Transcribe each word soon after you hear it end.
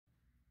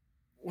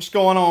What's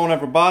going on,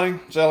 everybody?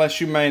 It's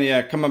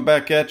LSUmAniac coming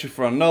back at you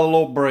for another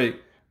little break.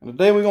 And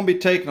today we're going to be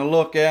taking a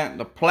look at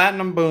the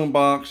Platinum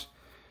Boombox.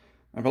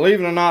 And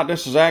believe it or not,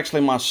 this is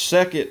actually my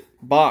second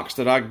box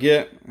that I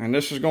get, and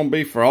this is going to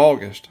be for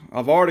August.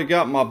 I've already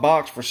got my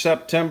box for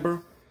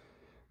September,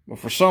 but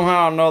for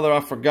somehow or another I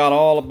forgot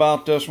all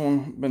about this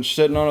one. Been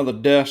sitting under the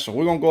desk, so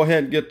we're going to go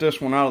ahead and get this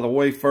one out of the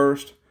way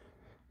first.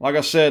 Like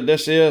I said,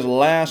 this is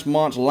last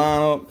month's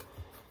lineup.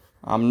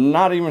 I'm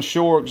not even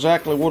sure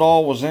exactly what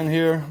all was in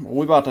here, but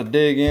we're about to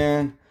dig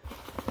in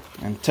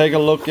and take a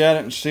look at it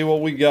and see what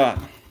we got.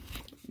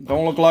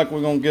 Don't look like we're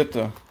going to get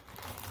the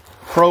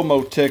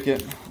promo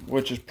ticket,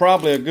 which is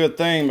probably a good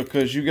thing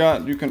because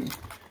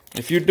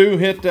if you do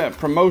hit that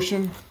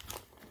promotion,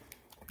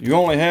 you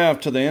only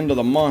have to the end of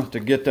the month to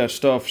get that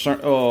stuff.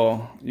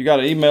 You got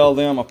to email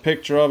them a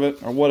picture of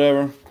it or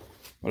whatever.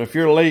 But if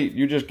you're late,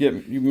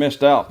 you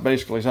missed out,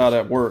 basically is how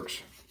that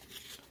works.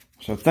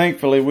 So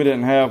thankfully we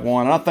didn't have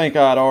one. I think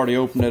I had already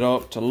opened it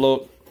up to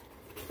look,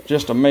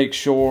 just to make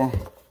sure.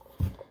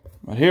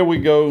 But here we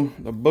go,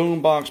 the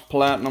Boombox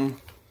Platinum.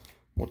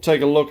 We'll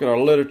take a look at our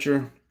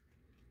literature.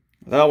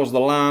 That was the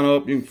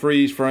lineup. You can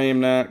freeze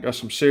frame that. Got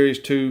some Series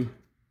 2,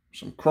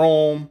 some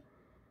chrome.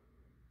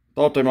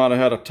 Thought they might have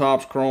had a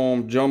Topps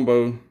Chrome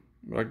Jumbo,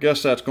 but I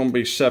guess that's going to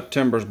be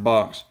September's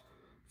box.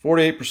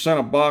 48%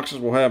 of boxes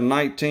will have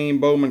 19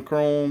 Bowman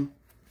Chrome.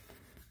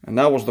 And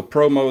that was the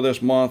promo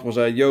this month, was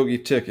that Yogi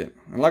ticket.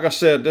 And like I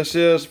said, this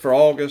is for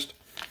August.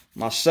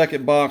 My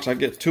second box. I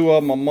get 2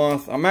 of them a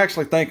month. I'm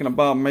actually thinking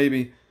about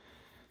maybe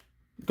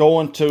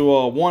going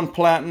to one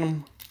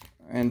platinum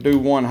and do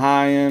one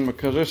high-end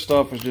because this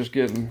stuff is just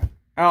getting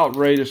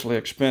outrageously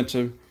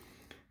expensive.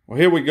 Well,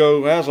 here we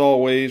go. As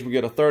always, we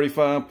get a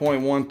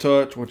 35.1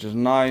 touch, which is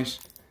nice.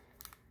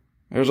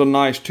 There's a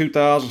nice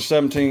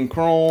 2017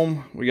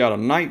 chrome. We got a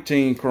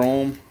 19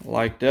 chrome,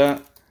 like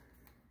that.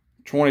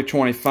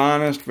 2020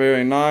 Finest,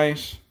 very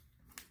nice.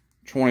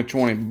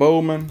 2020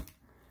 Bowman.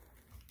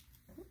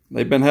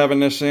 They've been having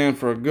this in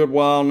for a good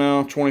while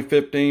now.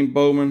 2015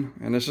 Bowman.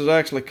 And this is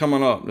actually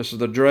coming up. This is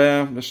the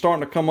draft. It's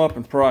starting to come up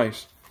in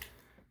price.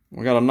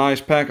 We got a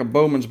nice pack of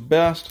Bowman's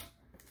Best.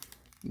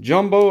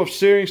 Jumbo of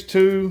Series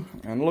 2.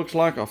 And looks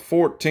like a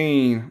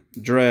 14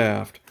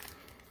 draft.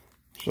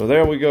 So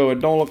there we go. It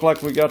don't look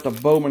like we got the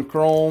Bowman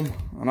Chrome.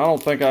 And I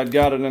don't think I'd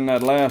got it in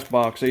that last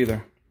box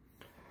either.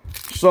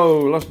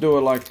 So let's do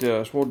it like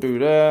this. We'll do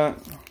that.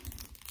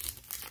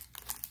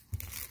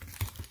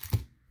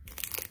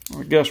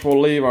 I guess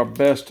we'll leave our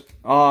best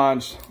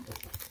odds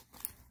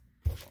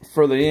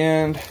for the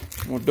end.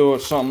 We'll do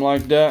it something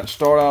like that.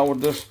 Start out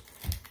with this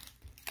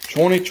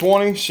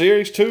 2020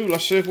 Series 2.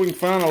 Let's see if we can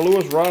find a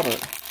Lewis Robert.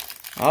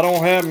 I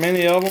don't have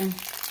many of them.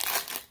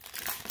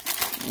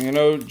 You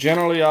know,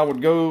 generally I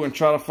would go and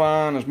try to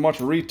find as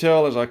much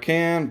retail as I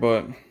can,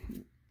 but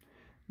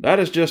that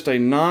is just a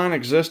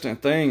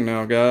non-existent thing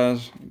now,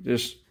 guys.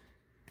 Just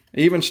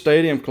even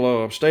Stadium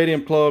Club.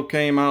 Stadium Club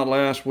came out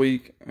last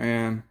week,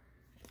 and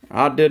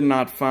I did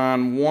not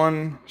find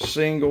one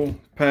single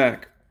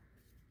pack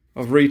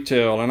of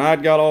retail. And I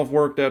got off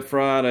work that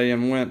Friday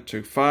and went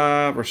to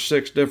 5 or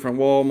 6 different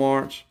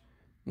Walmarts.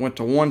 Went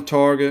to one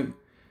Target.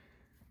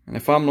 And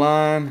if I'm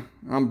lying,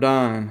 I'm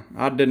dying.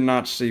 I did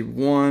not see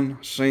one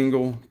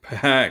single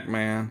pack,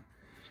 man.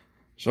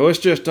 So it's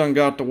just done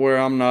got to where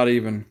I'm not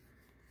even...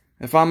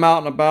 If I'm out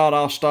and about,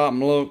 I'll stop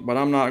and look, but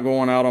I'm not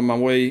going out on my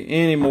way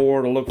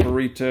anymore to look for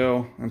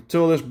retail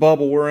until this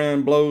bubble we're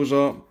in blows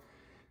up,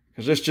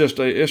 because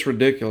it's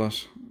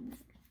ridiculous.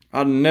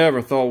 I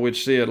never thought we'd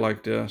see it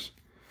like this.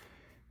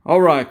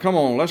 All right, come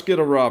on, let's get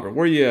a Robert.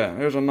 Where you at?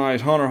 There's a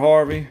nice Hunter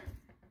Harvey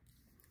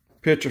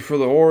pitcher for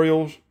the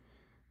Orioles.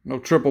 No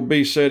Triple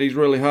B said he's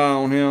really high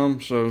on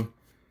him, so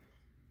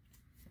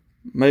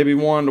maybe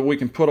one that we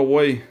can put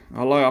away.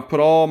 I put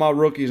all my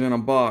rookies in a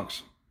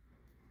box.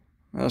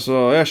 That's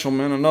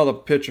Eshelman, another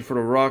pitcher for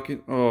the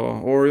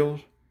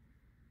Orioles.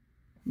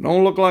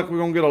 Don't look like we're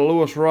going to get a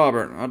Lewis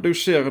Robert. I do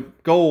see a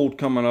gold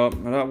coming up,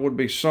 and that would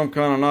be some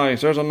kind of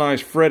nice. There's a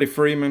nice Freddie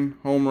Freeman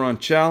home run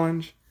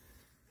challenge.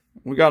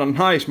 We got a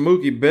nice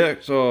Mookie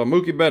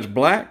Betts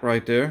black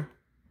right there.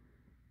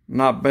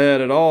 Not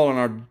bad at all. And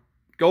our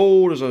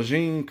gold is a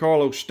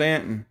Giancarlo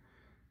Stanton.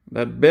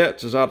 That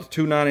Betts is out of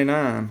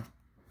 $2.99.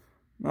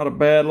 Not a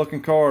bad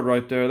looking card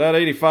right there. That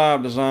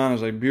 85 design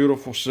is a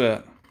beautiful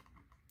set.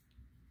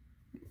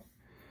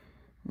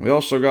 We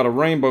also got a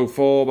rainbow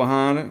foil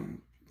behind it.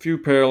 A few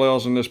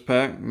parallels in this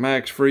pack.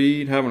 Max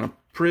Fried having a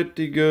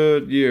pretty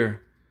good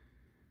year.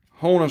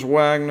 Honus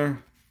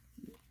Wagner,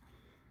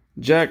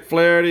 Jack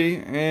Flaherty,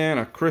 and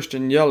a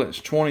Christian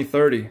Yelich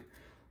 2030.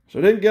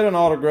 So didn't get an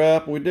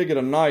autograph, but we did get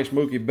a nice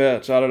Mookie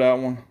Betts out of that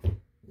one.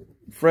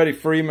 Freddie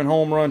Freeman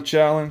home run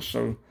challenge,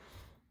 so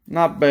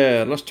not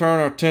bad. Let's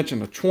turn our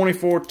attention to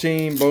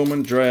 2014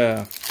 Bowman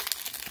Draft.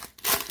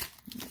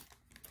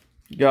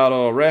 Got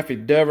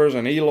Raffy Devers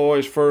and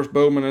Eloy's first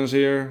Bowman is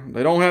here.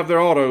 They don't have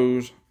their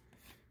autos.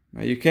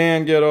 Now you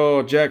can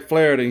get Jack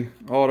Flaherty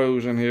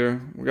autos in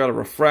here. We got a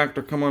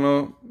refractor coming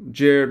up.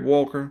 Jared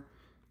Walker.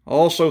 I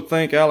also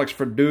think Alex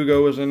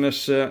Verdugo is in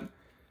this set.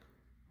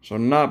 So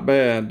not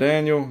bad.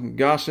 Daniel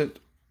Gossett,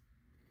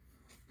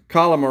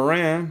 Colin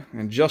Moran,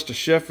 and Justice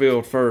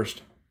Sheffield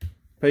first.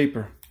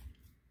 Paper.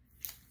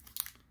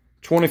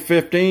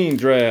 2015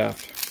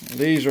 draft.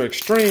 These are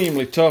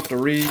extremely tough to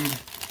read.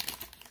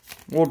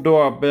 We'll do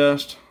our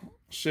best.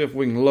 See if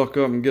we can look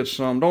up and get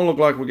some. Don't look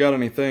like we got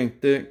anything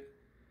thick.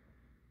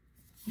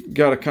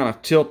 Got to kind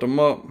of tilt them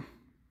up.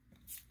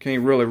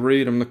 Can't really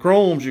read them. The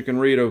chromes you can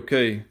read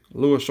okay.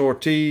 Luis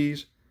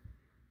Ortiz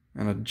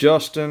and a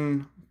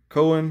Justin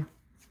Cohen.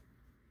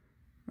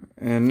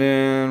 And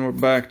then we're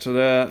back to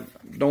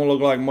that. Don't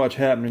look like much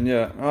happening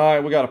yet. All right,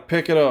 we got to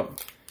pick it up.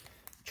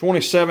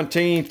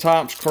 2017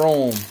 Topps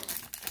Chrome.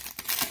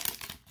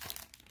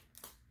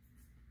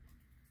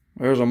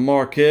 There's a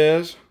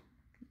Marquez.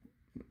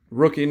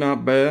 Rookie,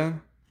 not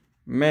bad.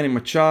 Manny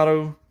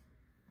Machado.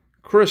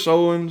 Chris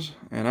Owens.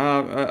 And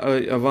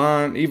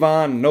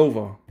Ivan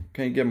Nova.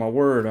 Can't get my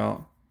word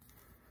out.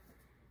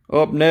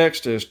 Up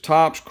next is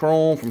Topps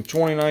Chrome from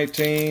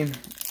 2019.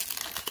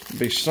 It'd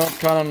be something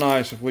kind of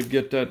nice if we'd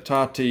get that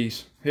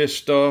Tatis. His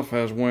stuff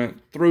has went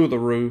through the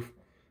roof.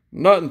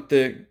 Nothing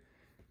thick.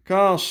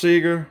 Kyle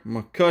Seager,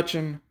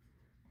 McCutcheon.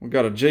 We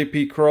got a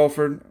J.P.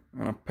 Crawford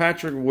and a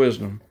Patrick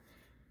Wisdom.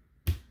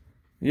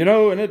 You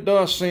know, and it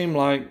does seem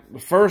like the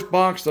first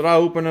box that I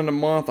open in the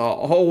month, I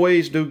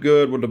always do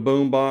good with the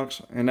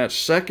Boombox. And that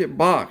second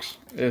box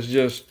is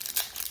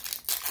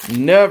just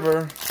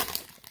never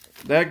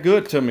that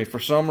good to me for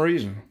some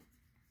reason.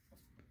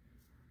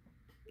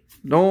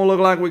 Don't look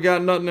like we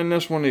got nothing in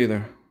this one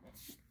either.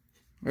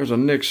 There's a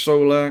Nick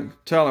Solak,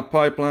 talent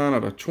pipeline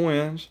of the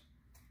Twins.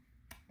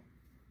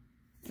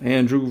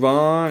 Andrew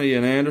Vaughn,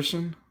 Ian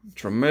Anderson,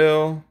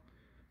 Trammell,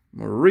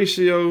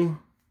 Mauricio.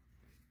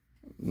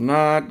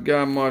 Not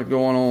got much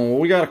going on. Well,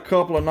 we got a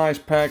couple of nice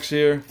packs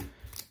here.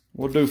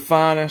 We'll do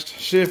finest.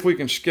 See if we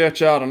can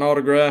sketch out an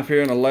autograph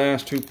here in the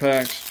last two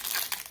packs.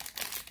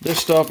 This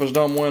stuff has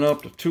done went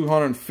up to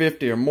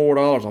 $250 or more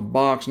a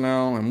box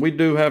now, and we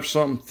do have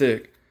something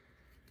thick.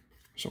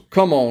 So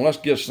come on, let's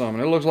get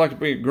something. It looks like to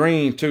be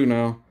green too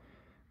now.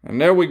 And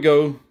there we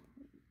go.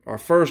 Our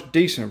first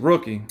decent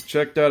rookie.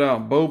 Check that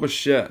out, Bo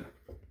Bichette.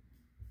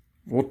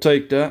 We'll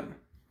take that.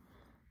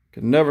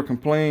 Can never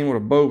complain with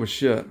a Bo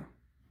Bichette.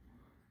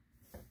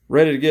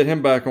 Ready to get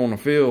him back on the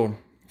field.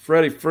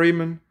 Freddie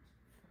Freeman.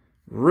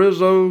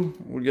 Rizzo.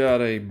 We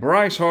got a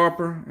Bryce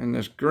Harper. And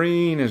this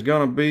green is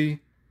going to be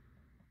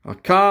a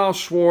Kyle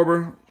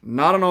Schwarber.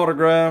 Not an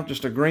autograph,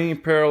 just a green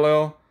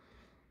parallel.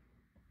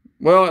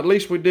 Well, at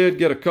least we did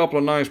get a couple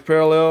of nice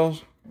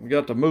parallels. We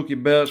got the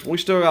Mookie Betts. We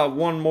still got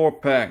one more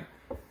pack.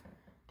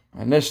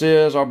 And this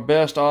is our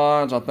best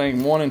odds. I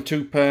think 1 in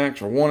 2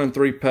 packs or 1 in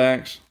 3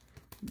 packs.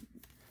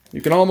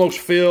 You can almost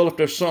feel if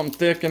there's something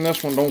thick in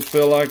this one. Don't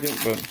feel like it,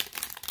 but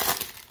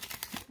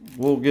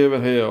we'll give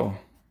it hell.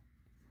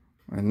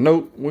 And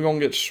nope, we're going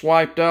to get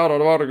swiped out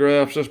of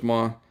autographs this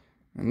month.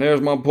 And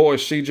there's my boy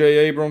C.J.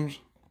 Abrams,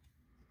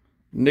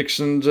 Nick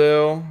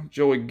Senzel,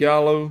 Joey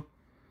Gallo,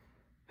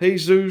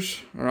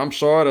 Jesus, or I'm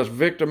sorry, that's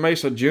Victor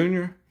Mesa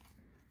Jr.,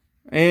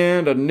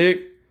 and a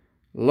Nick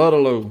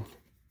Lodolo.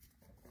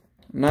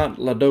 Not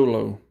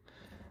Lodolo.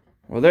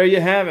 Well, there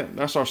you have it.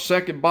 That's our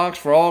second box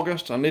for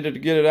August. I needed to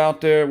get it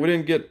out there. We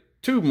didn't get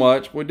too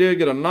much. We did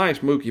get a nice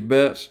Mookie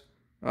Betts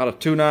out of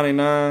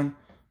 $2.99.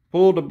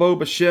 Pulled the Bo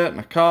Bichette and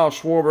a Kyle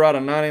Schwarber out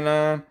of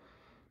 $99.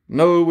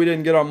 No, we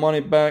didn't get our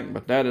money back,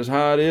 but that is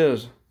how it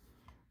is.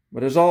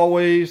 But as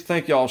always,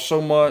 thank y'all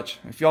so much.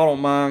 If y'all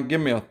don't mind, give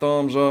me a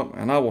thumbs up,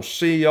 and I will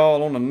see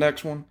y'all on the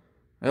next one.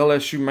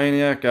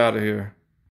 LSUmaniac out of here.